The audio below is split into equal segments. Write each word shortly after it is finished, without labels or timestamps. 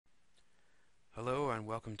and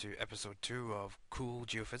welcome to episode 2 of Cool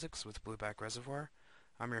Geophysics with Blueback Reservoir.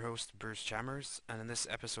 I'm your host Bruce Chalmers, and in this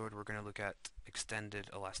episode we're going to look at extended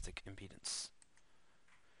elastic impedance.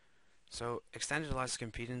 So, extended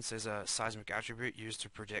elastic impedance is a seismic attribute used to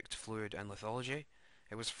predict fluid and lithology.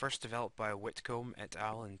 It was first developed by Whitcomb et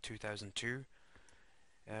al. In 2002.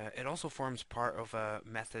 It also forms part of a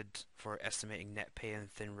method for estimating net pay in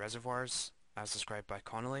thin reservoirs, as described by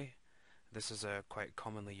Connolly. This is a quite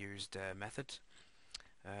commonly used method.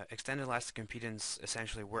 Extended elastic impedance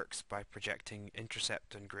essentially works by projecting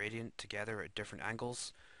intercept and gradient together at different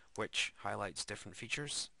angles, which highlights different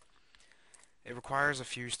features. It requires a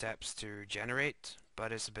few steps to generate,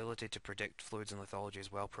 but its ability to predict fluids and lithology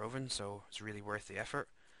is well proven, so it's really worth the effort.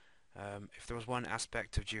 If there was one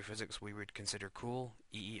aspect of geophysics we would consider cool,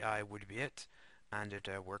 EEI would be it, and it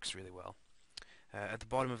works really well. At the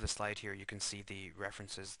bottom of the slide here you can see the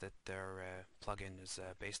references that their plugin is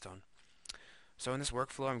based on. So in this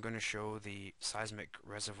workflow I'm going to show the Seismic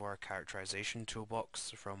Reservoir Characterization toolbox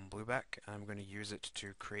from Blueback, and I'm going to use it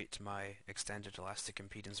to create my extended elastic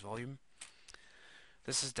impedance volume.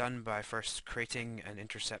 This is done by first creating an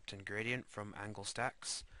intercept and gradient from angle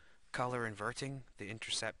stacks, color inverting the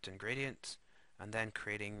intercept and gradient, and then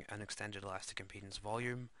creating an extended elastic impedance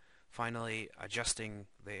volume, finally adjusting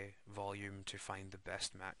the volume to find the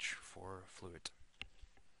best match for fluid.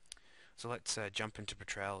 So let's jump into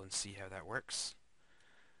Petrel and see how that works.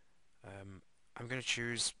 I'm going to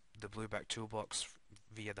choose the Blueback toolbox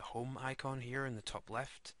via the home icon here in the top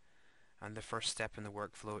left, and the first step in the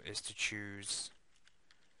workflow is to choose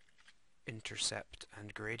Intercept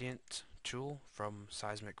and Gradient tool from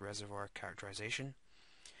Seismic Reservoir Characterization.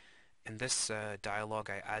 In this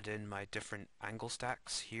dialog I add in my different angle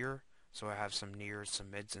stacks here, so I have some nears,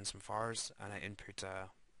 some mids and some fars, and I input a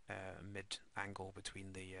mid angle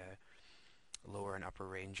between the lower and upper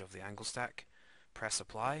range of the angle stack. Press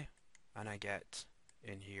apply and I get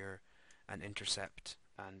in here an intercept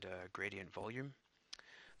and gradient volume.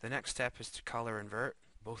 The next step is to color invert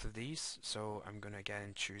both of these, so I'm going to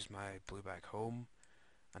again choose my Blueback home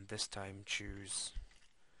and this time choose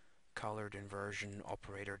colored inversion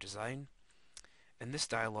operator design. In this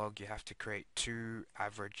dialog you have to create two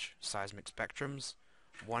average seismic spectrums,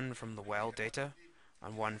 one from the well data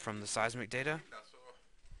and one from the seismic data.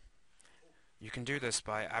 You can do this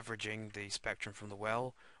by averaging the spectrum from the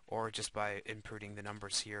well or just by inputting the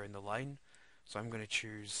numbers here in the line. So I'm going to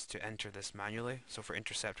choose to enter this manually. So for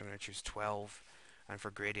intercept I'm going to choose 12, and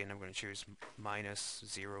for gradient I'm going to choose minus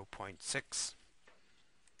 0.6.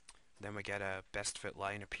 Then we get a best fit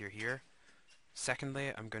line appear here.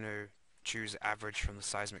 Secondly, I'm going to choose average from the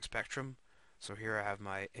seismic spectrum. So here I have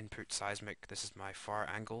my input seismic, this is my far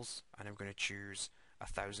angles, and I'm going to choose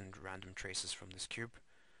 1,000 random traces from this cube.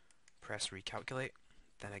 Press recalculate,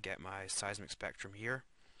 then I get my seismic spectrum here.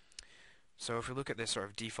 So if we look at this sort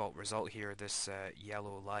of default result here, this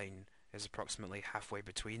yellow line is approximately halfway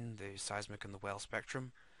between the seismic and the well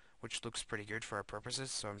spectrum, which looks pretty good for our purposes,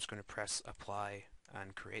 so I'm just going to press apply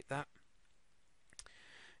and create that.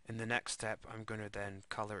 In the next step I'm going to then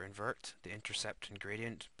color invert the intercept and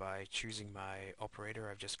gradient by choosing my operator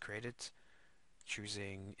I've just created,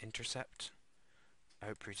 choosing intercept,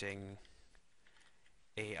 outputting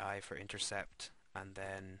AI for intercept, and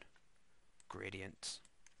then gradient,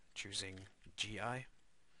 choosing GI.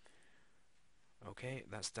 Okay,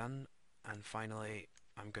 that's done, and finally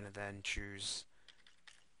I'm going to then choose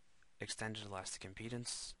extended elastic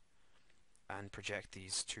impedance and project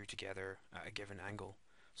these two together at a given angle.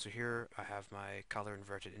 So here I have my color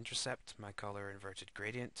inverted intercept, my color inverted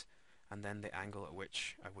gradient, and then the angle at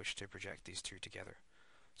which I wish to project these two together.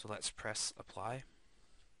 So let's press apply.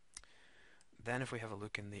 Then if we have a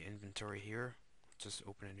look in the inventory here, just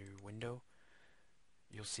open a new window,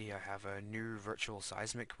 you'll see I have a new virtual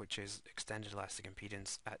seismic which is extended elastic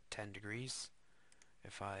impedance at 10 degrees.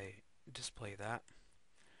 If I display that,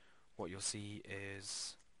 what you'll see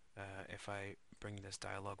is if I bring this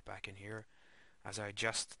dialog back in here, as I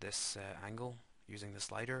adjust this angle using the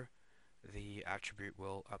slider, the attribute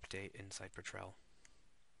will update inside Petrel.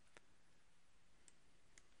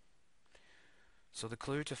 So the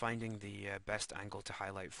clue to finding the best angle to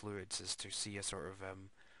highlight fluids is to see a sort of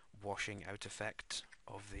washing out effect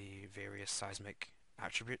of the various seismic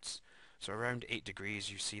attributes. So around 8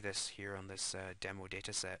 degrees you see this here on this demo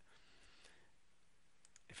dataset.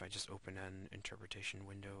 If I just open an interpretation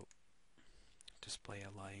window, display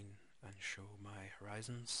a line and show my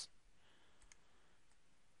horizons.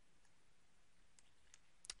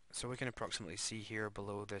 So we can approximately see here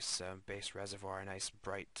below this base reservoir a nice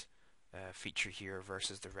bright feature here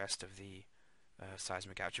versus the rest of the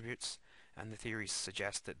seismic attributes. and the theories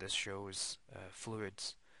suggest that this shows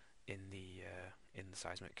fluids in the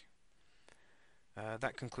seismic.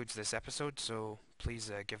 That concludes this episode, so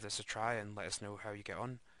please give this a try and let us know how you get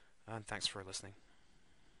on, and thanks for listening.